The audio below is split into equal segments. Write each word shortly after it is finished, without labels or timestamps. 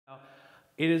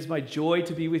It is my joy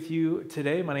to be with you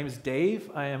today. My name is Dave.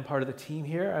 I am part of the team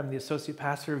here. I'm the Associate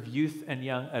Pastor of Youth and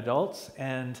Young Adults,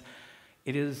 and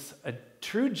it is a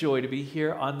true joy to be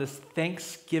here on this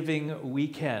Thanksgiving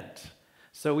weekend.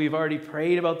 So we've already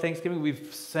prayed about Thanksgiving.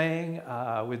 We've sang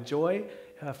with joy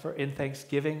in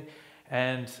Thanksgiving,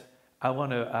 and I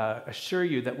want to assure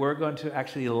you that we're going to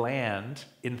actually land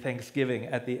in Thanksgiving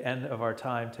at the end of our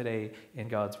time today in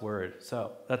God's Word.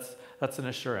 So that's an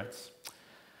assurance.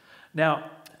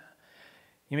 Now,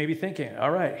 you may be thinking,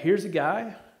 all right, here's a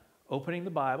guy opening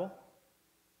the Bible,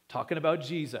 talking about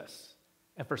Jesus.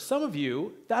 And for some of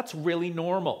you, that's really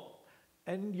normal.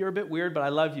 And you're a bit weird, but I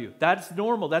love you. That's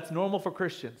normal. That's normal for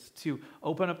Christians to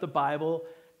open up the Bible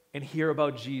and hear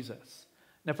about Jesus.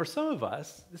 Now, for some of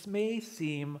us, this may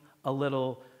seem a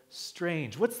little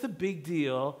strange. What's the big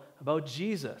deal about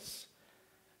Jesus?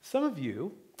 Some of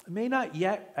you may not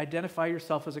yet identify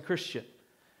yourself as a Christian.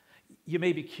 You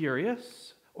may be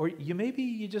curious, or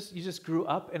you just grew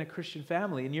up in a Christian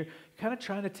family, and you're kind of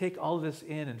trying to take all of this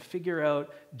in and figure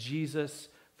out Jesus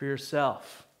for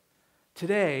yourself.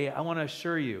 Today, I want to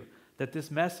assure you that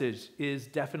this message is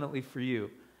definitely for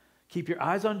you. Keep your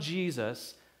eyes on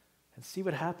Jesus and see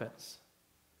what happens.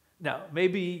 Now,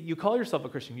 maybe you call yourself a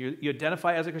Christian. You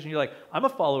identify as a Christian. You're like, I'm a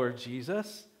follower of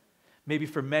Jesus, maybe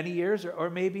for many years or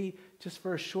maybe just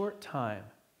for a short time.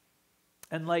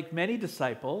 And like many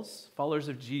disciples, followers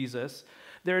of Jesus,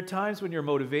 there are times when your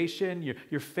motivation,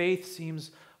 your faith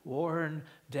seems worn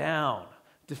down,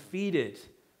 defeated,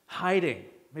 hiding,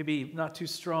 maybe not too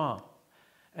strong.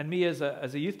 And me as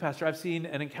a youth pastor, I've seen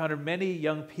and encountered many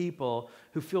young people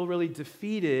who feel really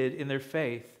defeated in their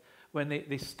faith when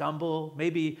they stumble,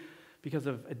 maybe because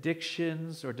of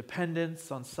addictions or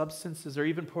dependence on substances or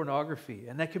even pornography.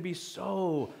 And that can be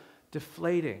so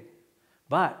deflating.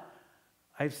 But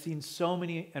I've seen so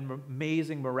many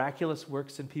amazing, miraculous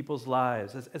works in people's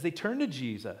lives as they turn to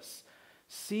Jesus,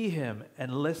 see him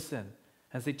and listen,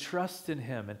 as they trust in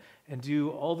him and do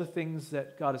all the things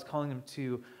that God is calling them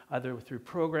to, either through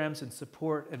programs and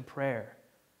support and prayer.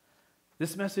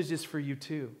 This message is for you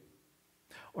too.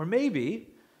 Or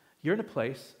maybe you're in a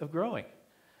place of growing.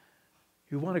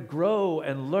 You want to grow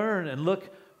and learn and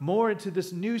look more into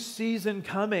this new season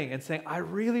coming and saying, I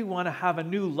really want to have a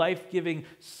new life-giving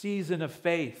season of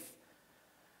faith.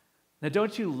 Now,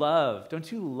 don't you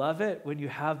love it when you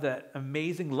have that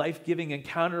amazing life-giving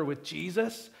encounter with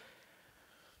Jesus?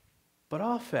 But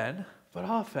often,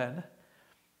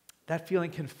 that feeling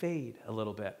can fade a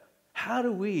little bit. How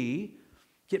do we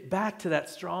get back to that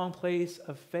strong place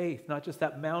of faith, not just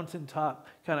that mountaintop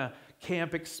kind of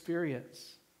camp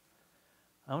experience?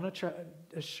 I want to try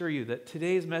to assure you that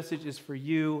today's message is for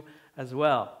you as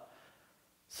well.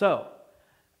 So,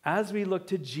 as we look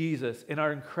to Jesus in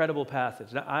our incredible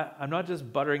passage, now I'm not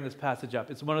just buttering this passage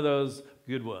up. It's one of those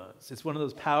good ones. It's one of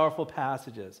those powerful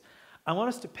passages. I want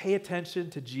us to pay attention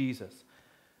to Jesus,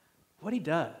 what he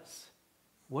does,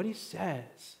 what he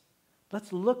says.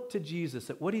 Let's look to Jesus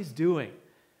at what he's doing,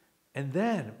 and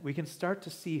then we can start to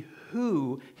see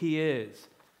who he is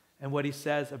and what he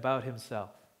says about himself.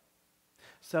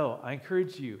 So I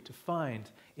encourage you to find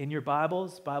in your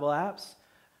Bibles, Bible apps,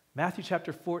 Matthew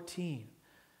chapter 14.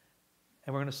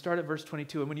 And we're going to start at verse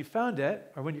 22. And when you found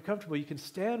it, or when you're comfortable, you can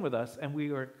stand with us, and we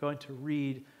are going to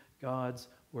read God's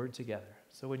word together.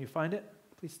 So when you find it,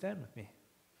 please stand with me.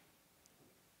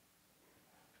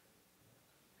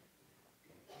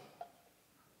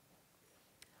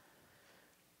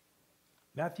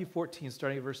 Matthew 14,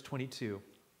 starting at verse 22.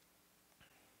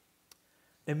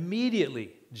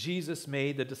 Immediately, Jesus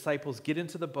made the disciples get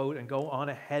into the boat and go on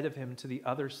ahead of him to the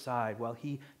other side while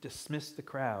he dismissed the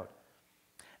crowd.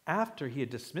 After he had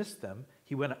dismissed them,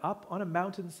 he went up on a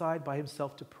mountainside by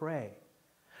himself to pray.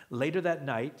 Later that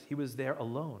night, he was there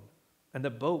alone, and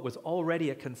the boat was already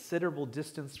a considerable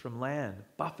distance from land,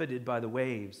 buffeted by the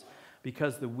waves,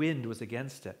 because the wind was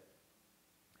against it.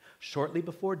 Shortly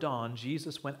before dawn,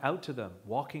 Jesus went out to them,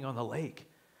 walking on the lake.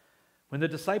 When the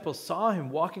disciples saw him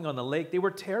walking on the lake, they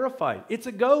were terrified. It's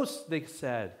a ghost, they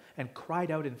said, and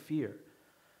cried out in fear.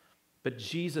 But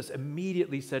Jesus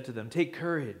immediately said to them, take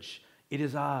courage, it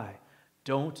is I.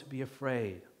 Don't be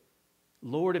afraid.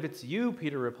 Lord, if it's you,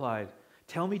 Peter replied,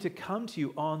 tell me to come to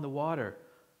you on the water.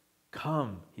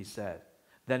 Come, he said.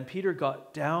 Then Peter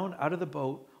got down out of the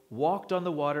boat, walked on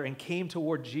the water, and came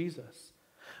toward Jesus.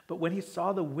 But when he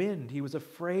saw the wind, he was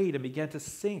afraid and began to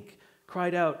sink,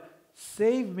 cried out,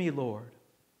 save me, Lord.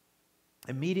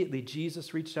 Immediately,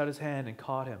 Jesus reached out his hand and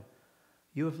caught him.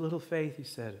 You have little faith, he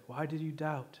said. Why did you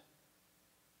doubt?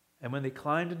 And when they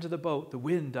climbed into the boat, the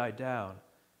wind died down.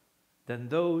 Then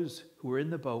those who were in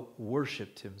the boat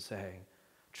worshipped him, saying,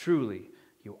 truly,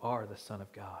 You are the Son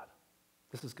of God.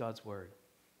 This is God's word.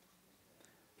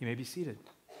 You may be seated.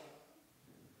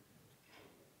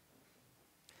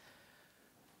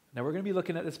 Now we're going to be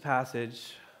looking at this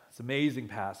passage, this amazing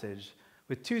passage,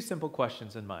 with two simple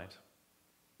questions in mind.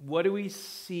 What do we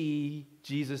see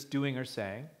Jesus doing or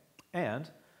saying? And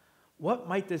what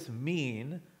might this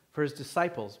mean for his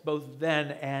disciples, both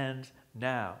then and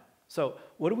now? So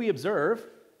what do we observe,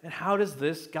 and how does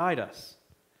this guide us?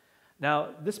 Now,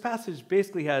 this passage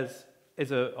basically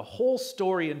is a whole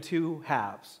story in two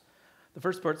halves. The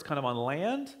first part's kind of on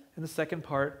land, and the second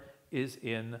part is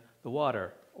in the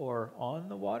water, or on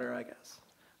the water, I guess.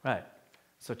 Right,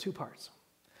 so two parts.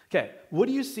 Okay, what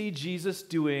do you see Jesus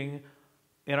doing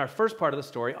in our first part of the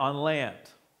story on land?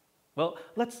 Well,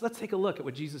 let's take a look at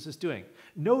what Jesus is doing.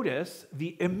 Notice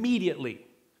the immediately.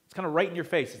 It's kind of right in your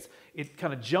face. It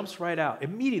kind of jumps right out.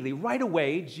 Immediately, right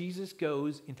away, Jesus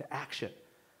goes into action.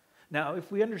 Now,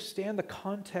 if we understand the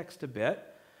context a bit,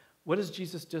 what has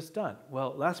Jesus just done?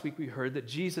 Well, last week we heard that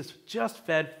Jesus just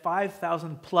fed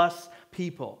 5,000 plus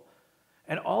people.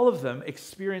 And all of them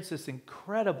experienced this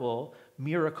incredible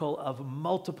miracle of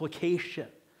multiplication.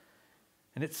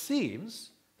 And it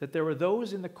seems that there were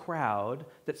those in the crowd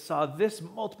that saw this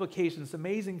multiplication, this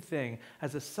amazing thing,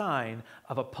 as a sign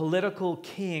of a political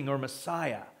king or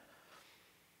Messiah.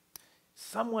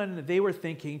 Someone they were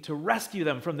thinking to rescue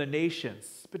them from the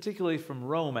nations, particularly from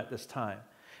Rome at this time.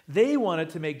 They wanted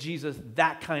to make Jesus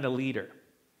that kind of leader.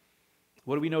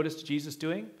 What do we notice Jesus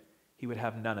doing? He would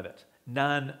have none of it.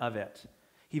 None of it.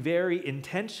 He very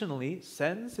intentionally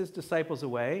sends his disciples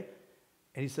away,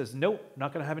 and he says, nope,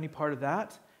 not going to have any part of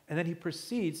that. And then he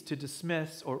proceeds to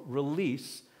dismiss or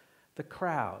release the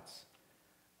crowds.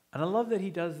 And I love that he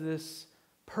does this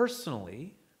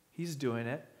personally. He's doing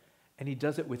it, and he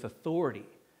does it with authority.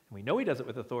 And we know he does it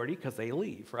with authority because they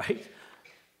leave, right?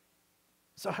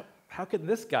 So how can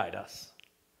this guide us?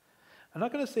 I'm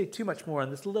not going to say too much more on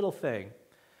this little thing,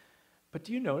 but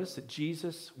do you notice that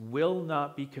Jesus will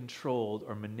not be controlled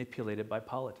or manipulated by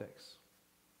politics?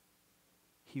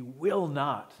 He will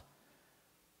not.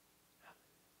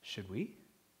 Should we,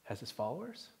 as his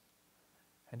followers?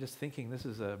 And just thinking this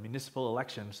is a municipal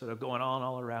election sort of going on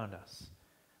all around us.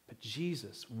 But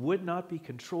Jesus would not be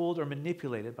controlled or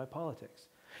manipulated by politics.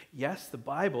 Yes, the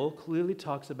Bible clearly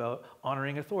talks about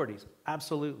honoring authorities.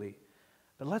 Absolutely.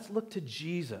 But let's look to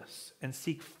Jesus and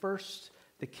seek first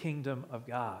the kingdom of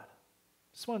God.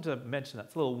 Just wanted to mention that.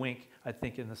 It's a little wink, I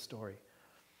think, in the story.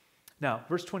 Now,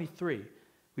 verse 23,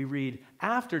 we read,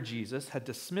 after Jesus had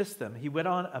dismissed them, he went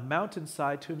on a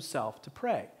mountainside to himself to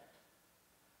pray.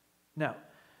 Now,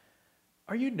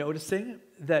 are you noticing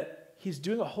that he's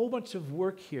doing a whole bunch of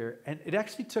work here, and it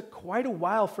actually took quite a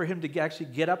while for him to actually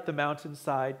get up the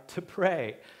mountainside to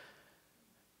pray?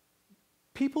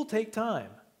 People take time,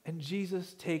 and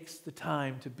Jesus takes the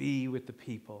time to be with the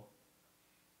people.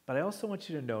 But I also want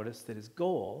you to notice that his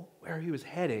goal, where he was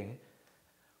heading,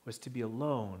 was to be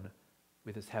alone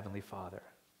with his heavenly Father.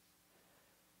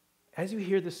 As you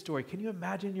hear this story, can you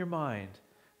imagine in your mind,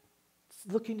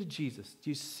 looking to Jesus,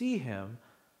 do you see him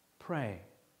praying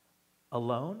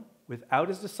alone, without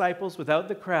his disciples, without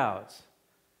the crowds,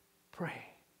 praying?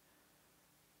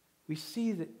 We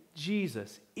see that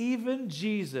Jesus, even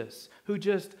Jesus, who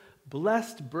just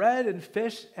blessed bread and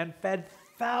fish and fed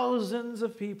thousands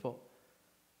of people,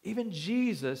 even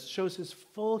Jesus shows his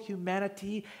full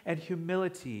humanity and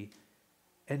humility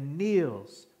and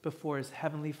kneels before his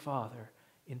heavenly Father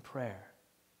in prayer.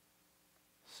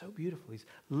 So beautiful. He's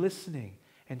listening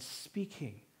and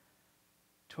speaking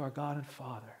to our God and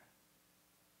Father.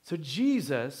 So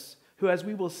Jesus, who, as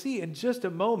we will see in just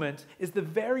a moment, is the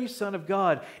very Son of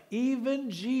God, even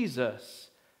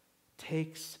Jesus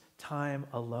takes time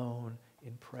alone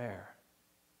in prayer.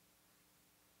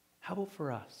 How about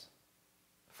for us?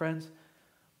 Friends,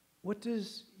 what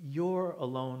does your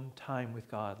alone time with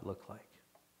God look like?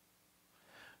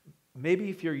 Maybe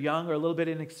if you're young or a little bit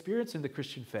inexperienced in the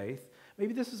Christian faith,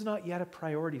 maybe this is not yet a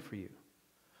priority for you.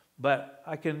 But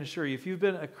I can assure you, if you've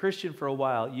been a Christian for a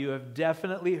while, you have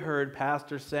definitely heard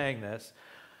pastors saying this,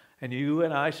 and you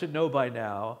and I should know by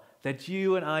now that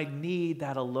you and I need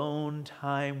that alone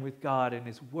time with God in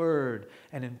his word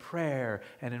and in prayer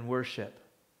and in worship.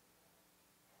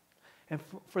 And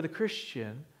for the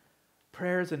Christian,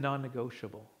 prayer is a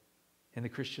non-negotiable in the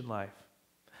Christian life.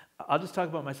 I'll just talk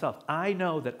about myself. I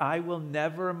know that I will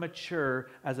never mature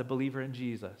as a believer in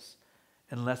Jesus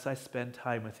unless I spend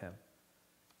time with him,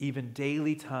 even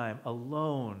daily time,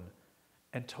 alone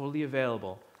and totally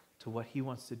available to what he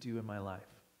wants to do in my life.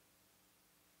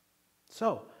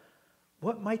 So,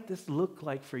 what might this look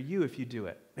like for you if you do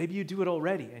it? Maybe you do it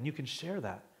already and you can share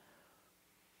that.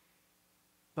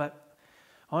 But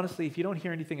honestly, if you don't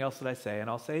hear anything else that I say, and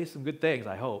I'll say some good things,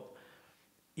 I hope,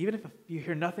 even if you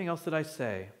hear nothing else that I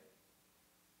say,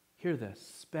 hear this.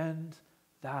 Spend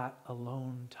that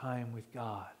alone time with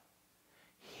God.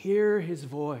 Hear his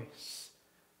voice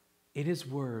in his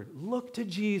word. Look to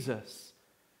Jesus.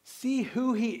 See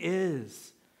who he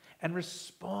is and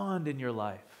respond in your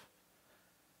life.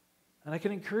 And I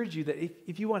can encourage you that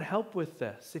if you want help with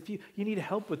this, if you need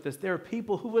help with this, there are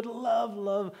people who would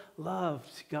love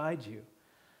to guide you.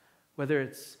 Whether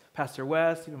it's Pastor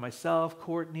West, even myself,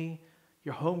 Courtney,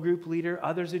 your home group leader,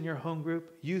 others in your home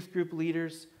group, youth group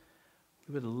leaders,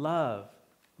 we would love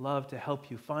to help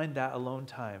you find that alone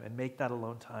time and make that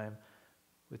alone time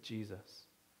with Jesus.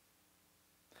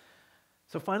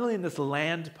 So finally, in this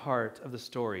land part of the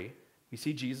story, we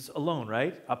see Jesus alone,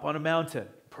 right? Up on a mountain,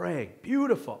 praying.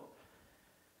 Beautiful.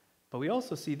 But we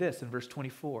also see this in verse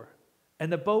 24.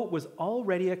 And the boat was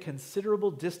already a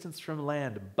considerable distance from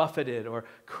land, buffeted or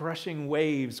crushing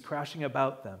waves crashing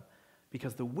about them,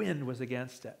 because the wind was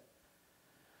against it.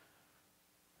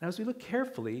 Now, as we look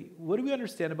carefully, what do we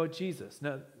understand about Jesus?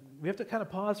 Now, we have to kind of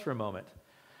pause for a moment.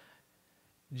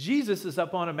 Jesus is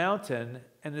up on a mountain,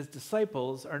 and his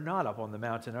disciples are not up on the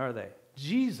mountain, are they?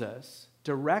 Jesus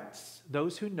directs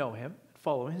those who know him,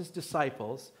 follow his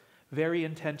disciples, very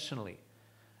intentionally.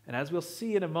 And as we'll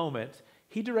see in a moment,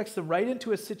 he directs them right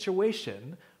into a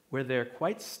situation where they're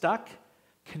quite stuck,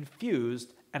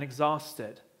 confused, and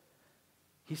exhausted.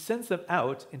 He sends them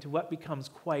out into what becomes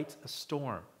quite a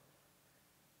storm.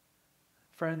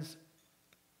 Friends,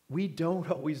 we don't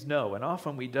always know, and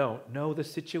often we don't know the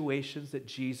situations that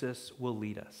Jesus will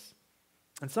lead us.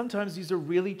 And sometimes these are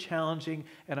really challenging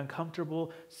and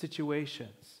uncomfortable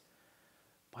situations.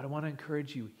 But I want to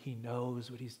encourage you, he knows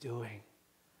what he's doing.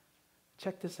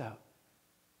 Check this out.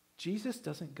 Jesus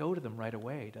doesn't go to them right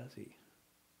away, does he? He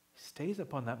stays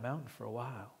up on that mountain for a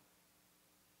while.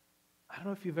 I don't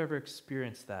know if you've ever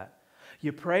experienced that.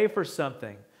 You pray for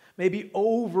something, maybe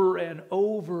over and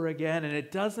over again, and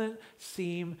it doesn't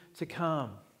seem to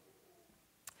come.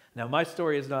 Now, my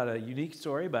story is not a unique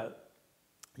story, but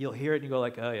you'll hear it and you go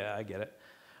like, oh yeah, I get it.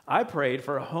 I prayed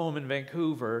for a home in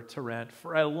Vancouver to rent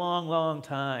for a long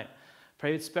time.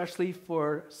 Prayed especially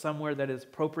for somewhere that is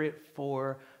appropriate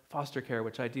for foster care,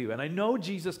 which I do. And I know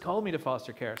Jesus called me to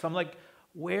foster care. So I'm like,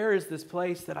 where is this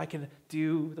place that I can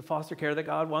do the foster care that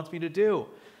God wants me to do?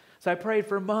 So I prayed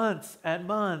for months and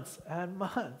months and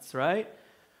months, right?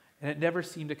 And it never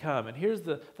seemed to come. And here's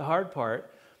the hard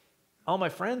part. All my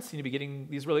friends seem to be getting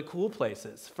these really cool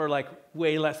places for like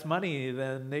way less money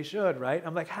than they should, right?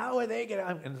 I'm like, how are they getting?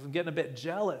 I'm getting a bit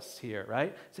jealous here,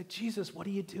 right? It's like, Jesus, what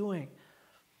are you doing?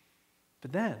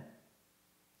 But then,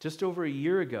 just over a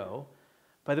year ago,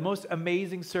 by the most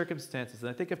amazing circumstances,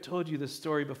 and I think I've told you this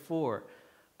story before,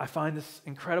 I find this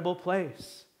incredible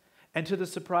place. And to the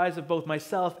surprise of both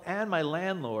myself and my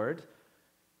landlord,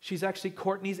 she's actually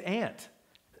Courtney's aunt.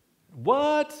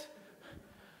 What?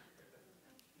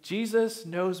 Jesus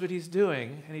knows what he's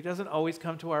doing, and he doesn't always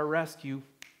come to our rescue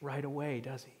right away,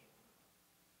 does he?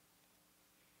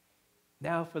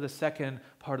 Now for the second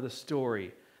part of the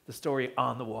story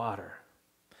on the water.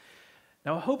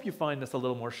 Now, I hope you find this a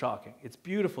little more shocking. It's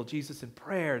beautiful, Jesus in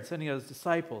prayer and sending out his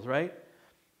disciples, right?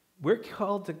 We're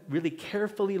called to really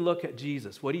carefully look at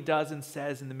Jesus, what he does and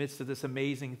says in the midst of this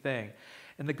amazing thing.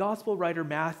 And the gospel writer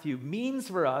Matthew means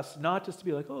for us not just to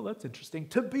be like, oh, that's interesting,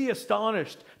 to be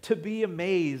astonished, to be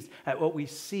amazed at what we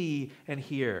see and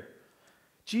hear.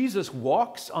 Jesus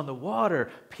walks on the water.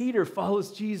 Peter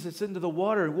follows Jesus into the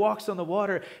water and walks on the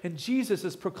water, and Jesus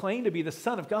is proclaimed to be the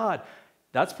Son of God.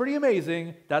 That's pretty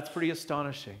amazing. That's pretty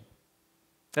astonishing.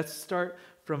 Let's start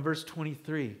from verse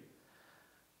 23.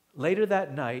 Later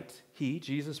that night,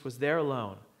 Jesus, was there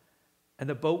alone, and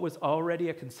the boat was already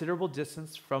a considerable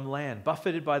distance from land,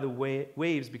 buffeted by the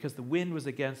waves because the wind was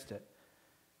against it.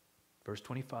 Verse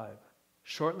 25.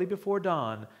 Shortly before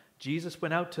dawn, Jesus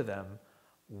went out to them,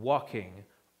 walking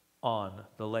on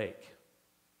the lake.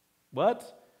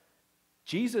 What?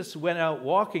 Jesus went out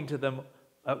to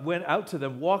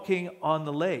them walking on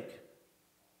the lake.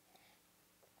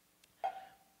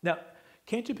 Now,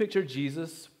 can't you picture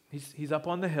Jesus? He's up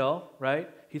on the hill, right?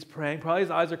 He's praying. Probably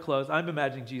his eyes are closed. I'm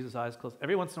imagining Jesus' eyes closed.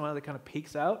 Every once in a while, they kind of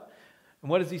peeks out.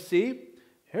 And what does he see?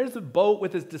 Here's the boat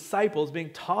with his disciples being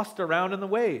tossed around in the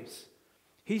waves.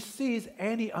 He sees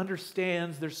and he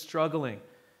understands they're struggling.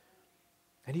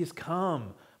 And he has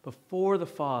come before the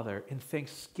Father in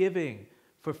thanksgiving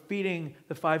for feeding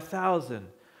the 5,000,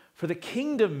 for the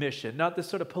kingdom mission, not this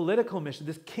sort of political mission,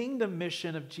 this kingdom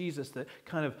mission of Jesus that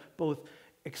kind of both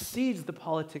exceeds the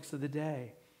politics of the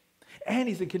day. And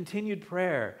he's in continued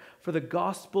prayer for the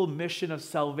gospel mission of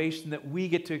salvation that we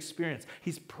get to experience.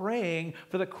 He's praying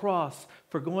for the cross,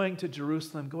 for going to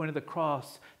Jerusalem, going to the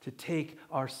cross to take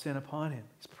our sin upon him.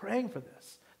 He's praying for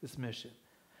this mission.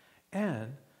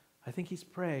 And I think he's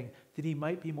praying that he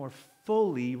might be more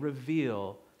fully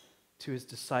revealed to his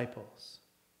disciples.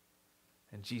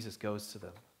 And Jesus goes to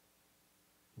them.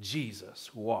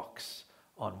 Jesus walks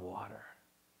on water.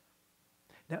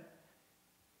 Now,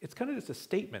 it's kind of just a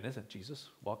statement, isn't it? Jesus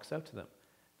walks out to them.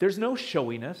 There's no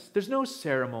showiness. There's no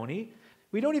ceremony.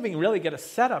 We don't even really get a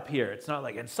setup here. It's not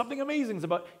like, and something amazing is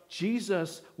about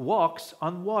Jesus walks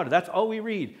on water. That's all we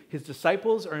read. His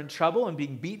disciples are in trouble and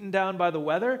being beaten down by the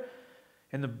weather.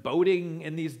 And the boating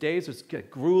in these days was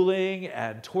grueling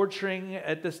and torturing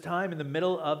at this time in the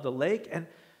middle of the lake. And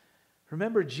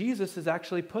remember, Jesus has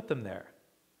actually put them there.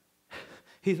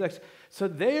 He's like, so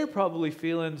they're probably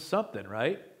feeling something,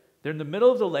 right? They're in the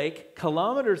middle of the lake,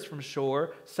 kilometers from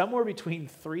shore, somewhere between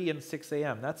 3 and 6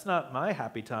 a.m. That's not my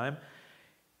happy time.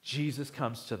 Jesus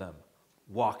comes to them,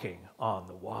 walking on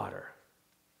the water.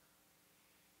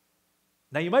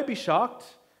 Now, you might be shocked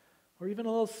or even a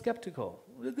little skeptical.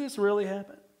 Did this really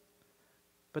happen?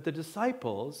 But the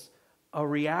disciples are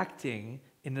reacting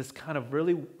in this kind of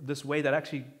really, this way that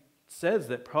actually says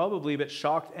that probably a bit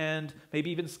shocked and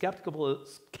maybe even skeptical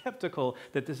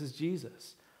that this is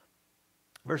Jesus.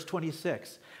 Verse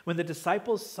 26, when the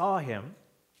disciples saw him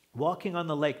walking on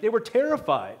the lake, they were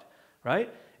terrified,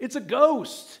 right? It's a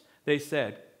ghost, they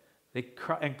said. They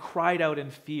cried out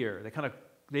in fear.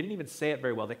 They didn't even say it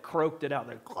very well. They croaked it out.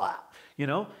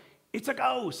 They're, it's a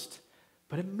ghost.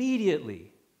 But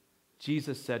immediately,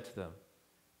 Jesus said to them,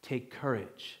 take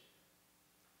courage.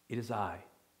 It is I.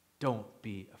 Don't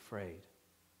be afraid.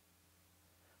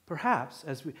 Perhaps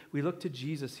as we look to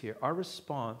Jesus here, our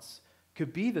response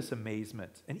could be this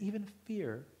amazement and even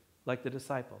fear like the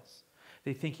disciples.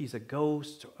 They think he's a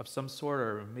ghost of some sort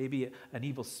or maybe an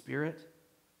evil spirit.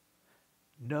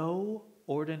 No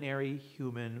ordinary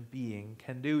human being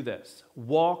can do this.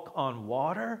 Walk on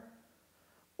water.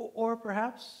 Or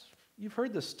perhaps you've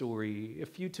heard this story a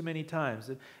few too many times.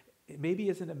 It maybe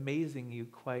isn't amazing you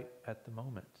quite at the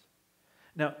moment.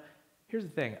 Now, here's the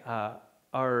thing.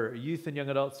 Our youth and young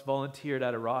adults volunteered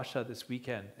at Arasha this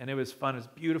weekend, and it was fun. It was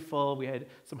beautiful. We had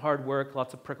some hard work,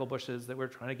 lots of prickle bushes that we're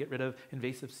trying to get rid of,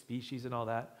 invasive species and all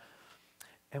that.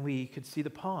 And we could see the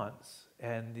ponds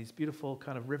and these beautiful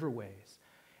kind of riverways.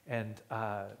 And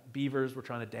beavers were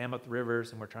trying to dam up the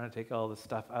rivers, and we're trying to take all the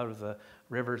stuff out of the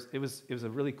rivers. It was a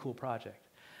really cool project.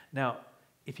 Now,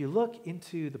 if you look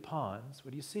into the ponds,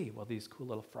 what do you see? Well, these cool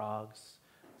little frogs,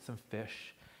 some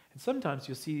fish. And sometimes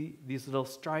you'll see these little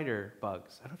strider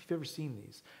bugs. I don't know if you've ever seen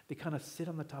these. They kind of sit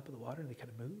on the top of the water and they kind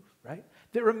of move, right?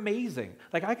 They're amazing.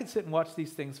 Like I could sit and watch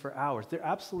these things for hours. They're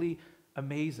absolutely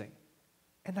amazing.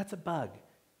 And that's a bug,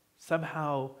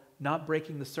 somehow not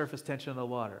breaking the surface tension of the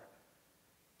water.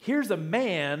 Here's a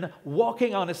man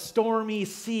walking on a stormy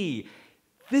sea.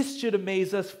 This should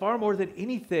amaze us far more than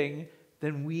anything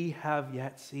than we have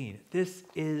yet seen. This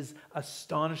is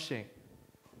astonishing.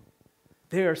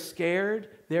 They are scared,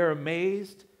 they're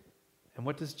amazed. And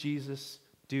what does Jesus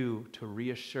do to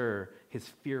reassure his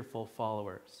fearful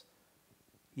followers?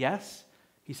 Yes,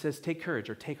 he says, take courage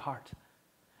or take heart.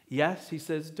 Yes, he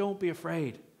says, don't be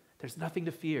afraid. There's nothing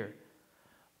to fear.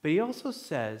 But he also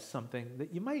says something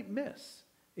that you might miss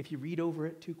if you read over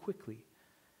it too quickly.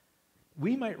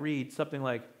 We might read something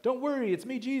like, don't worry, it's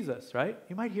me, Jesus, right?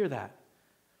 You might hear that.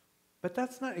 But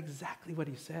that's not exactly what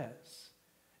he says.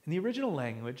 In the original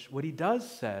language, what he does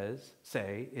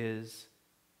say is,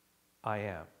 I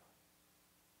am.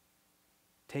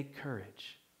 Take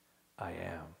courage. I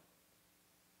am.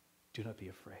 Do not be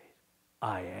afraid.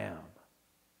 I am.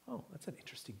 Oh, that's an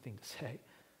interesting thing to say.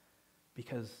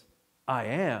 Because I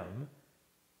am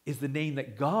is the name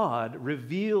that God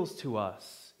reveals to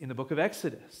us in the book of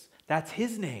Exodus. That's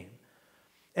his name.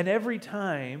 And every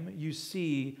time you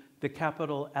see the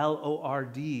capital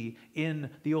L-O-R-D in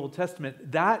the Old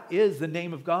Testament, that is the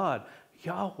name of God,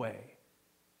 Yahweh.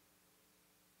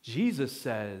 Jesus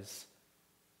says,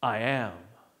 I am.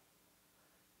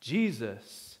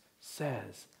 Jesus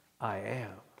says, I am.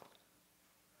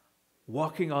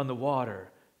 Walking on the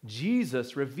water,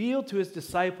 Jesus revealed to his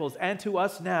disciples and to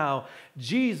us now,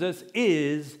 Jesus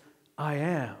is I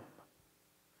am.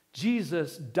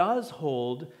 Jesus does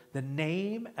hold the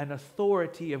name and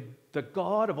authority of the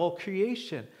God of all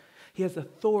creation. He has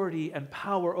authority and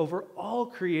power over all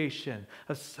creation,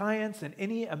 of science and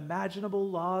any imaginable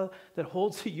law that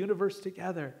holds the universe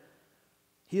together.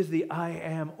 He is the I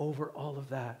am over all of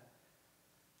that.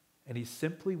 And he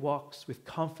simply walks with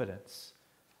confidence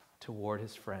toward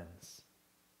his friends.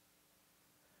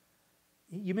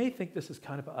 You may think this is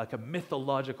kind of like a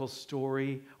mythological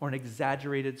story or an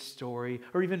exaggerated story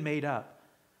or even made up.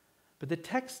 But the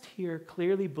text here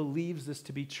clearly believes this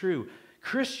to be true.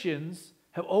 Christians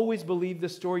have always believed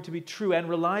this story to be true and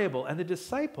reliable, and the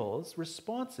disciples'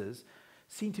 responses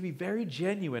seem to be very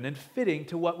genuine and fitting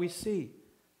to what we see.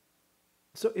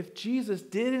 So if Jesus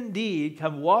did indeed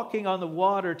come walking on the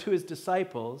water to his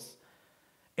disciples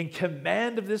in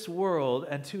command of this world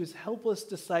and to his helpless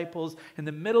disciples in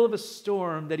the middle of a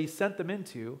storm that he sent them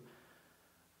into,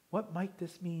 what might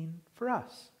this mean for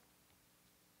us?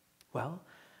 Well,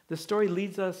 the story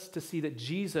leads us to see that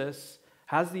Jesus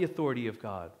has the authority of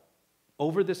God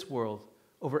over this world,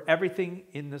 over everything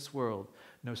in this world.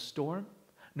 No storm,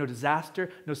 no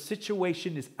disaster, no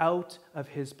situation is out of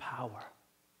his power.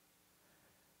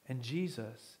 And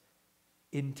Jesus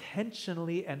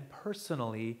intentionally and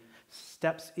personally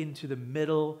steps into the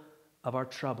middle of our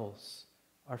troubles,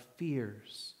 our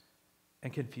fears,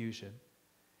 and confusion.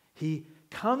 He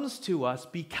comes to us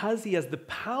because he has the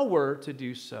power to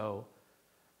do so,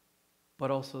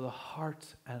 but also the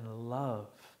heart and love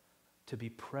to be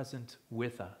present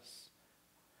with us.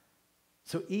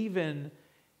 So even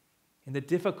in the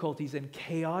difficulties and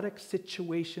chaotic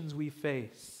situations we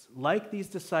face, like these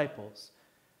disciples,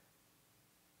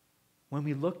 when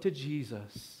we look to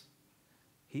Jesus,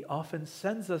 he often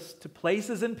sends us to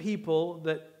places and people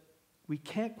that we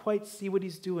can't quite see what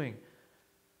he's doing.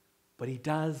 But he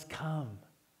does come,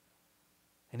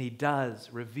 and he does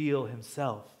reveal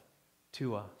himself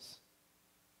to us.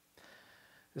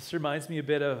 This reminds me a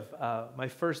bit of my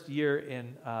first year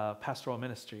in pastoral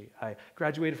ministry. I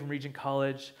graduated from Regent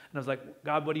College, and I was like,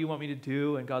 God, what do you want me to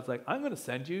do? And God's like, I'm going to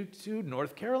send you to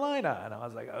North Carolina. And I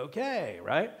was like, okay,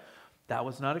 right? That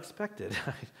was not expected.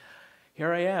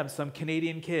 Here I am, some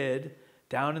Canadian kid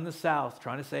down in the South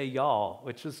trying to say y'all,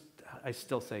 which is, I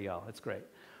still say y'all, it's great.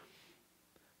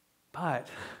 But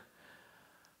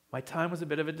my time was a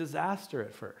bit of a disaster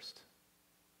at first.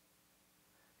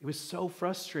 It was so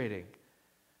frustrating.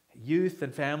 Youth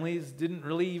and families didn't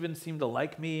really even seem to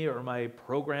like me or my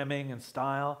programming and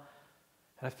style,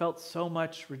 and I felt so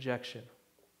much rejection.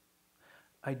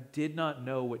 I did not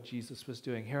know what Jesus was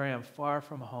doing. Here I am, far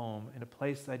from home, in a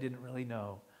place I didn't really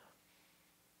know.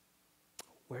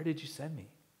 Where did you send me?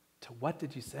 To what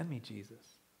did you send me, Jesus?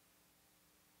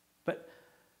 But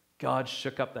God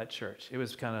shook up that church. It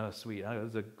was kind of sweet. It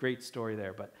was a great story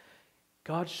there, but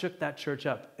God shook that church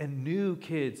up, and new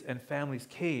kids and families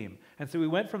came. And so we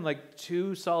went from like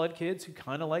 2 solid kids who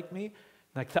kind of liked me.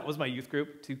 Like that was my youth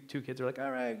group. Two kids were like,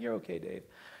 all right, you're okay, Dave.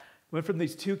 Went from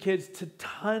these 2 kids to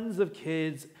tons of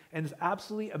kids and this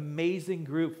absolutely amazing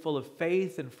group full of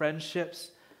faith and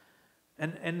friendships.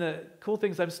 And the cool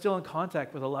thing is I'm still in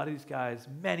contact with a lot of these guys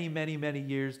many, many, many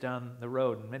years down the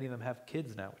road. And many of them have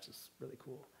kids now, which is really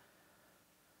cool.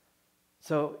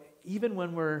 So even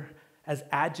when we're as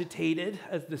agitated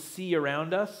as the sea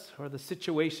around us or the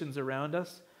situations around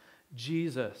us,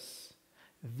 Jesus,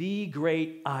 the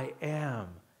great I am,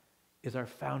 is our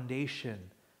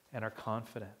foundation and our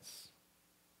confidence.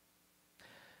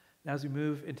 Now as we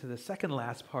move into the second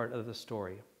last part of the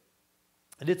story,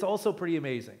 and it's also pretty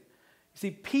amazing. You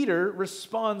see, Peter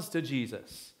responds to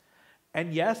Jesus.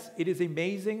 And yes, it is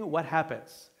amazing what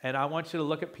happens. And I want you to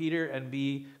look at Peter and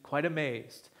be quite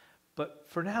amazed. But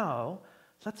for now,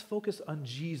 let's focus on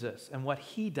Jesus and what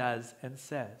he does and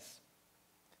says.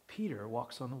 Peter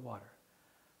walks on the water.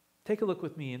 Take a look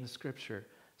with me in the scripture,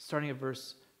 starting at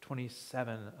verse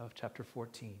 27 of chapter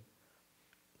 14.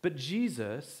 But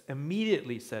Jesus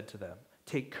immediately said to them,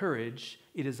 "Take courage,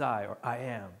 it is I," or "I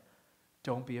am.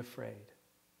 Don't be afraid."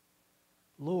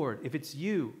 "Lord, if it's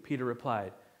you," Peter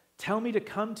replied, "tell me to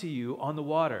come to you on the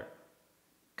water."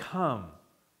 "Come,"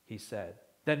 he said.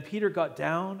 Then Peter got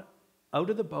down out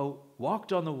of the boat,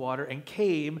 walked on the water, and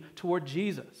came toward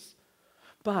Jesus.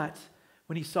 But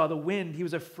when he saw the wind, he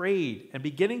was afraid, and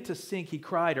beginning to sink, he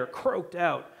cried or croaked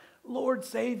out, "Lord,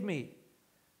 save me."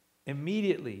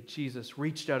 Immediately, Jesus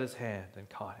reached out his hand and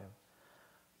caught him.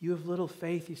 "You have little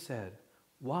faith," he said.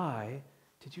 "Why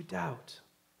did you doubt?"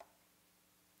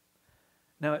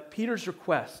 Now, at Peter's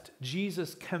request,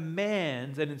 Jesus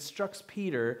commands and instructs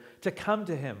Peter to come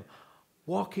to him,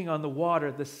 walking on the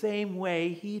water the same way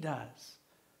he does.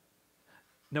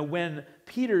 Now, when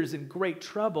Peter's in great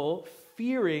trouble,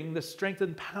 fearing the strength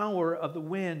and power of the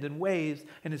wind and waves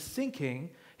and is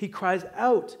sinking, he cries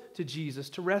out to Jesus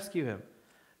to rescue him.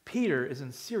 Peter is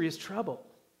in serious trouble.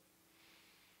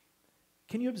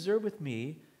 Can you observe with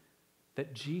me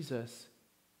that Jesus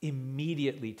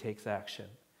immediately takes action?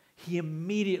 He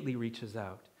immediately reaches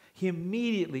out. He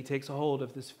immediately takes a hold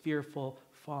of this fearful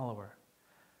follower.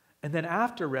 And then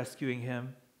after rescuing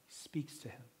him, He speaks to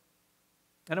him.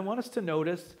 And I want us to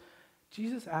notice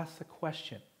Jesus asks a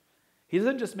question. He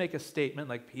doesn't just make a statement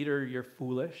like, Peter, you're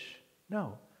foolish.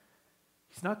 No,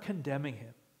 he's not condemning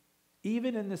him.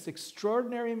 Even in this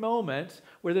extraordinary moment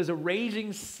where there's a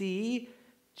raging sea,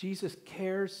 Jesus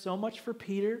cares so much for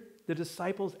Peter, the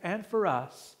disciples, and for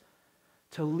us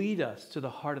to lead us to the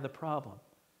heart of the problem.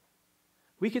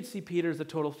 We could see Peter as a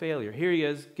total failure. Here he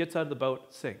is, gets out of the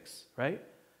boat, sinks, right?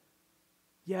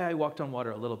 Yeah, he walked on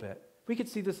water a little bit. We could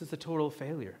see this as a total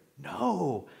failure.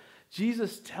 No,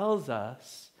 Jesus tells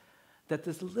us that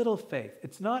this little faith,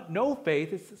 it's not no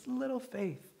faith, it's this little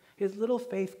faith. His little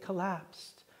faith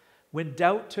collapsed when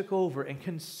doubt took over and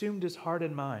consumed his heart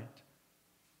and mind.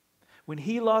 When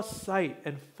he lost sight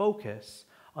and focus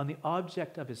on the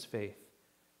object of his faith,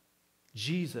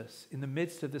 Jesus, in the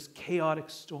midst of this chaotic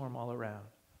storm all around.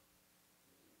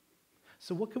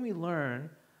 So what can we learn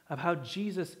of how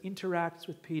Jesus interacts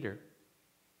with Peter?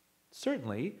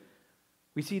 Certainly,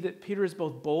 we see that Peter is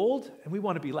both bold, and we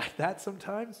want to be like that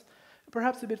sometimes,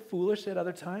 perhaps a bit foolish at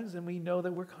other times, and we know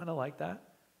that we're kind of like that.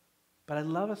 But I'd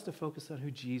love us to focus on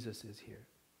who Jesus is here.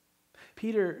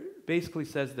 Peter basically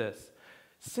says this,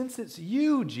 since it's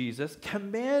you, Jesus,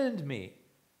 command me.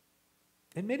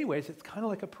 In many ways, it's kind of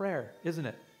like a prayer, isn't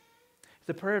it? It's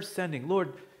a prayer of sending.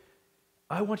 Lord,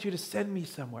 I want you to send me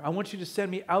somewhere. I want you to send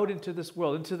me out into this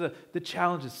world, into the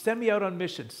challenges. Send me out on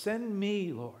mission. Send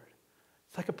me, Lord.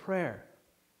 It's like a prayer.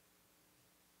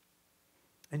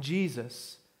 And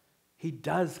Jesus, he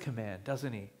does command,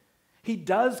 doesn't he? He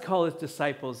does call his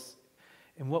disciples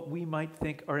in what we might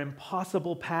think are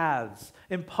impossible paths,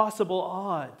 impossible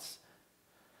odds.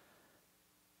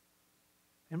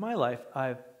 In my life,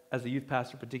 as a youth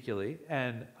pastor particularly,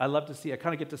 and I love to see, I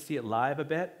kind of get to see it live a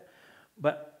bit,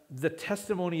 but the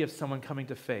testimony of someone coming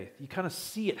to faith, you kind of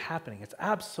see it happening. It's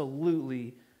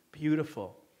absolutely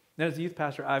beautiful. And as a youth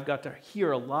pastor, I've got to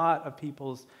hear a lot of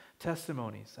people's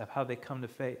testimonies of how they come to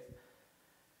faith.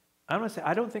 I want to say,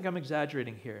 I don't think I'm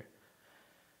exaggerating here,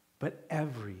 but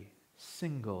every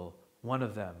single one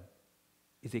of them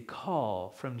is a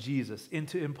call from Jesus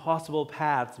into impossible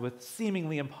paths with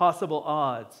seemingly impossible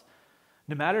odds.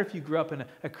 No matter if you grew up in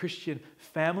a Christian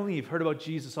family, you've heard about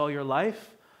Jesus all your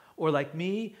life, or like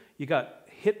me, you got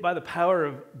hit by the power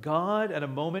of God at a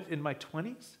moment in my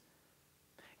 20s.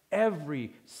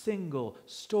 Every single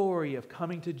story of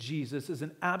coming to Jesus is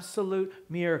an absolute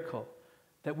miracle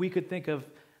that we could think of,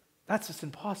 that's just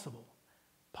impossible.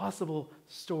 Possible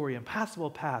story, impossible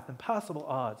path, impossible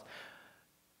odds.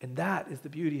 And that is the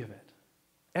beauty of it.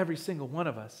 Every single one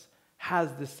of us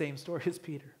has the same story as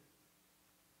Peter.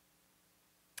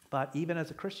 But even as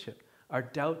a Christian, our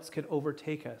doubts can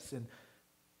overtake us in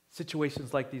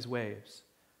situations like these waves.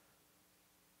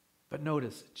 But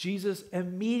notice, Jesus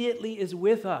immediately is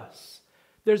with us.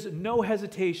 There's no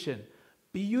hesitation,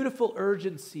 beautiful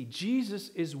urgency. Jesus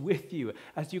is with you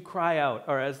as you cry out,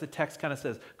 or as the text kind of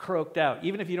says, croaked out.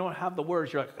 Even if you don't have the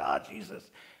words, you're like, ah, Jesus.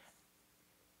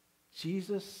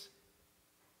 Jesus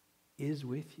is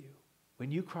with you.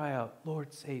 When you cry out,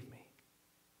 Lord, save me.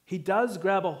 He does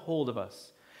grab a hold of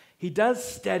us. He does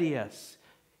steady us.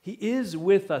 He is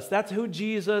with us. That's who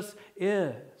Jesus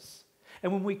is.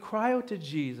 And when we cry out to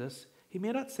Jesus, he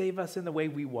may not save us in the way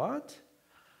we want.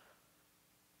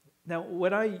 Now,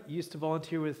 when I used to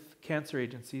volunteer with cancer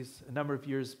agencies a number of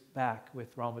years back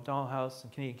with Ronald McDonald House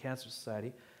and Canadian Cancer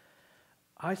Society,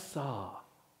 I saw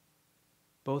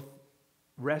both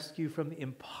rescue from the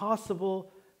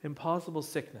impossible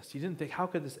sickness. You didn't think, how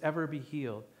could this ever be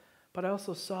healed? But I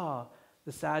also saw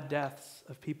the sad deaths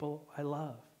of people I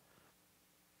love.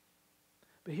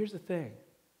 But here's the thing.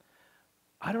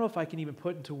 I don't know if I can even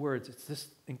put into words. It's this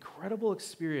incredible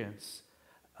experience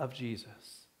of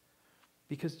Jesus.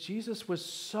 Because Jesus was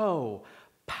so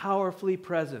powerfully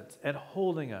present and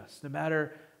holding us, no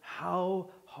matter how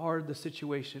hard the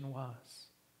situation was.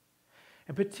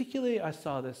 And particularly I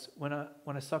saw this when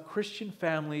I saw Christian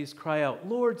families cry out,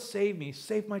 Lord, save me,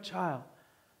 save my child.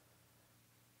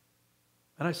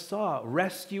 And I saw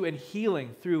rescue and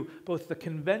healing through both the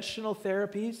conventional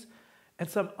therapies and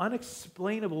some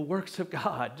unexplainable works of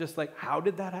God. Just like, how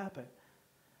did that happen?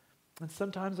 And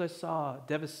sometimes I saw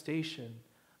devastation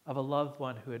of a loved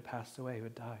one who had passed away, who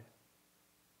had died.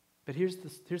 But here's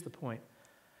the point.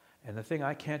 And the thing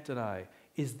I can't deny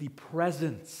is the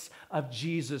presence of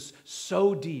Jesus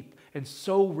so deep and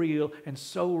so real and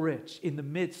so rich in the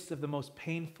midst of the most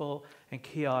painful and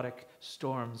chaotic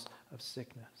storms of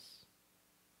sickness.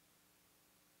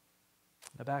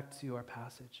 Now back to our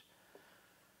passage.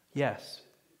 Yes,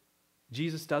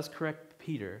 Jesus does correct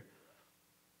Peter,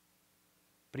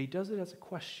 but he does it as a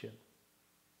question.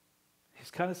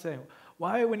 He's kind of saying,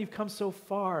 Why, when you've come so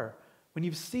far, when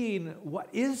you've seen what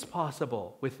is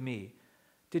possible with me,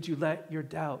 did you let your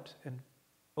doubt and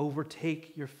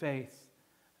overtake your faith,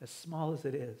 as small as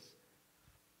it is?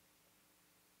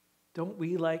 Don't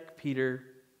we, like Peter,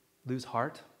 lose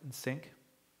heart and sink?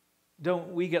 Don't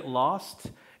we get lost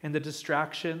in the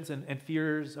distractions and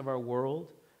fears of our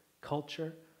world,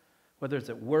 culture, whether it's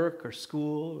at work or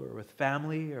school or with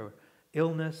family or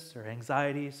illness or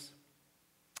anxieties?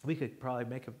 We could probably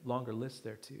make a longer list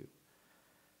there too.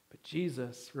 But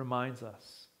Jesus reminds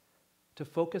us to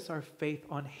focus our faith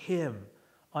on him,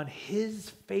 on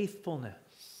his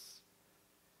faithfulness.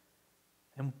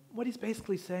 And what he's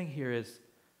basically saying here is,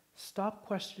 stop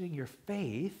questioning your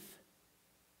faith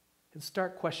and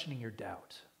start questioning your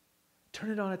doubt. Turn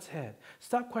it on its head.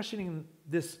 Stop questioning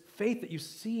this faith that you've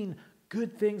seen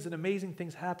good things and amazing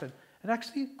things happen, and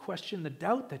actually question the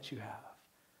doubt that you have.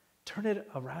 Turn it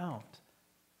around.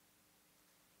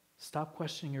 Stop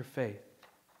questioning your faith,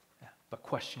 but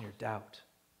question your doubt.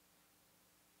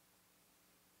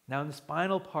 Now, in this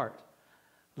final part,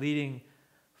 leading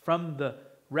from the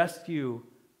rescue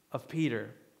of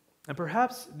Peter, and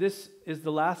perhaps this is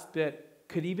the last bit,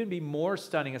 could even be more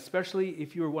stunning, especially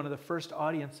if you were one of the first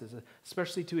audiences,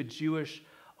 especially to a Jewish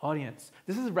audience.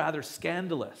 This is rather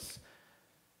scandalous.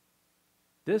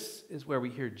 This is where we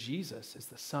hear Jesus is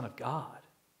the Son of God.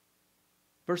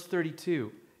 Verse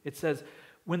 32, it says,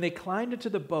 when they climbed into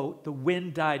the boat, the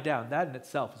wind died down. That in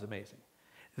itself is amazing.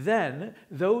 Then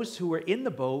those who were in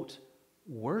the boat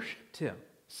worshiped him,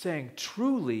 saying,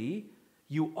 truly,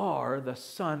 you are the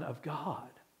Son of God.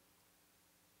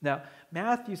 Now,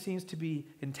 Matthew seems to be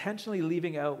intentionally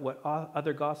leaving out what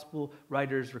other gospel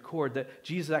writers record, that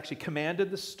Jesus actually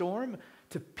commanded the storm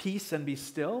to peace and be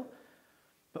still.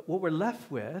 But what we're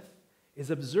left with is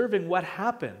observing what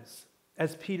happens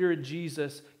as Peter and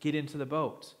Jesus get into the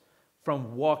boat.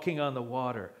 From walking on the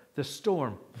water, the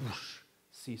storm whoosh,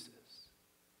 ceases.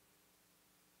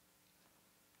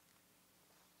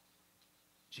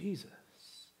 Jesus,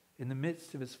 in the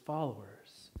midst of his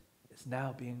followers, is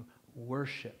now being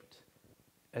worshipped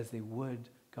as they would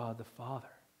God the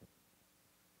Father.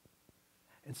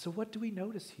 And so what do we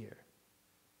notice here?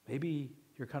 Maybe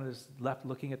you're kind of just left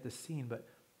looking at the scene, but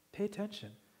pay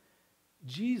attention.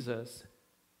 Jesus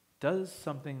does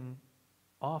something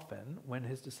often when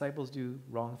his disciples do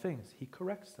wrong things. He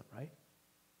corrects them, right?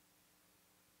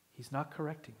 He's not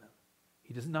correcting them.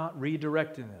 He does not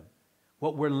redirecting them.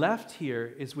 What we're left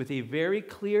here is with a very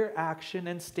clear action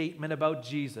and statement about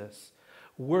Jesus.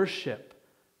 Worship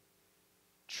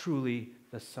truly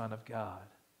the Son of God.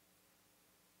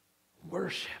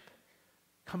 Worship.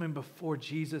 Coming before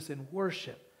Jesus in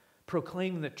worship,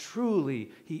 proclaiming that truly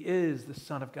he is the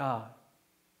Son of God.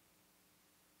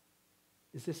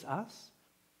 Is this us?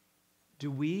 Do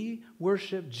we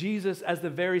worship Jesus as the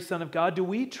very Son of God? Do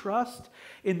we trust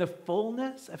in the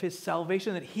fullness of his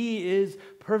salvation, that he is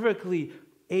perfectly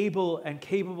able and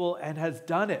capable and has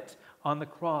done it on the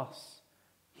cross?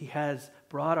 He has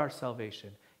brought our salvation.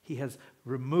 He has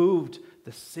removed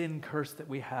the sin curse that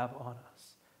we have on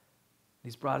us.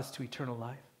 He's brought us to eternal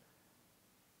life.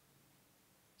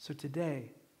 So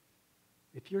today,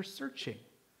 if you're searching,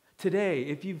 today,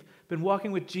 if you've been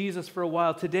walking with Jesus for a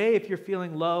while, today, if you're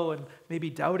feeling low and maybe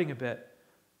doubting a bit,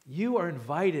 you are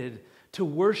invited to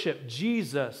worship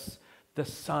Jesus, the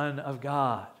Son of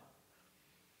God.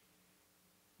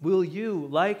 Will you,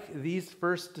 like these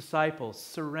first disciples,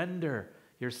 surrender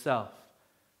yourself,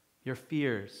 your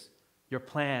fears, your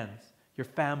plans, your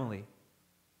family,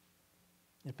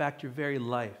 in fact, your very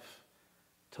life,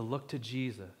 to look to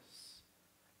Jesus,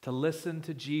 to listen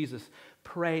to Jesus,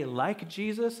 pray like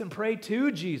Jesus and pray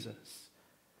to Jesus,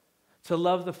 to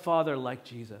love the Father like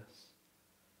Jesus,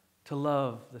 to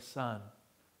love the Son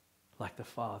like the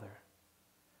Father,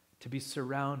 to be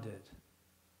surrounded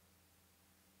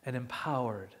and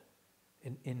empowered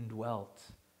and indwelt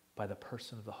by the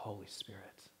person of the Holy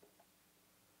Spirit.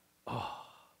 Oh,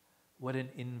 what an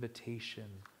invitation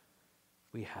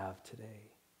we have today.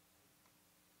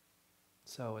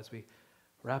 So as we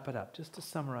wrap it up, just to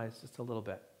summarize just a little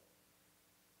bit.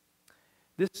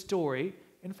 This story,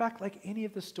 in fact, like any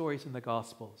of the stories in the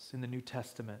Gospels, in the New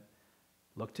Testament,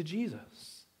 look to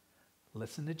Jesus.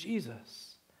 Listen to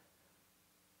Jesus.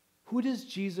 Who does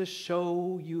Jesus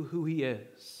show you who he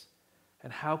is?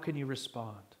 And how can you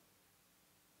respond?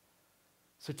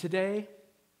 So today,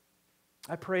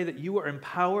 I pray that you are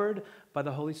empowered by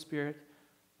the Holy Spirit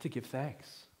to give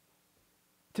thanks.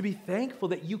 To be thankful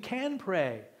that you can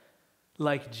pray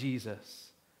like Jesus.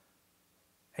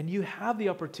 And you have the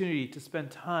opportunity to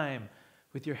spend time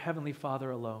with your Heavenly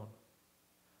Father alone.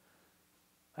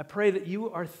 I pray that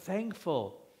you are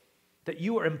thankful that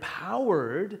you are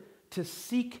empowered to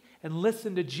seek and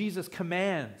listen to Jesus'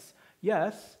 commands.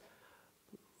 Yes,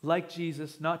 like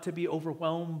Jesus, not to be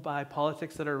overwhelmed by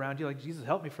politics that are around you, like, Jesus,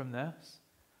 help me from this.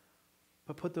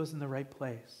 But put those in the right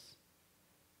place.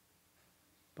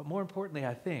 But more importantly,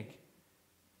 I think,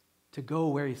 to go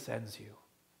where he sends you,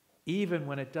 even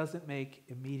when it doesn't make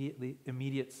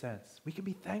immediate sense. We can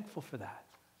be thankful for that.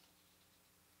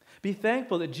 Be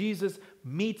thankful that Jesus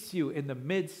meets you in the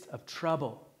midst of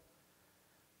trouble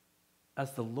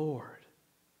as the Lord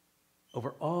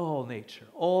over all nature,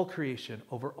 all creation,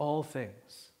 over all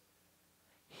things.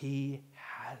 He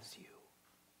has you.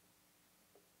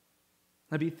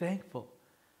 Now be thankful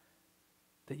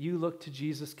that you look to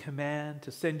Jesus' command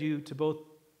to send you to both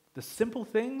the simple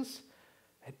things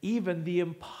and even the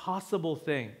impossible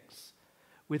things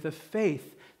with a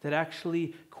faith that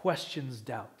actually questions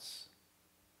doubts.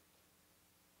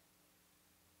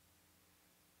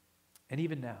 And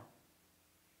even now,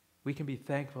 we can be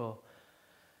thankful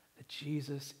that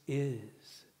Jesus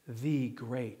is the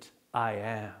great I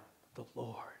am, the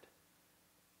Lord,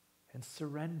 and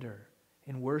surrender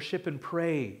in worship and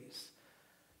praise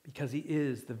because he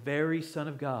is the very Son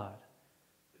of God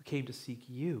who came to seek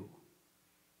you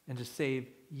and to save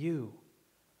you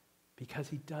because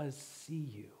he does see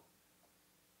you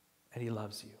and he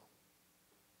loves you.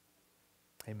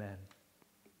 Amen.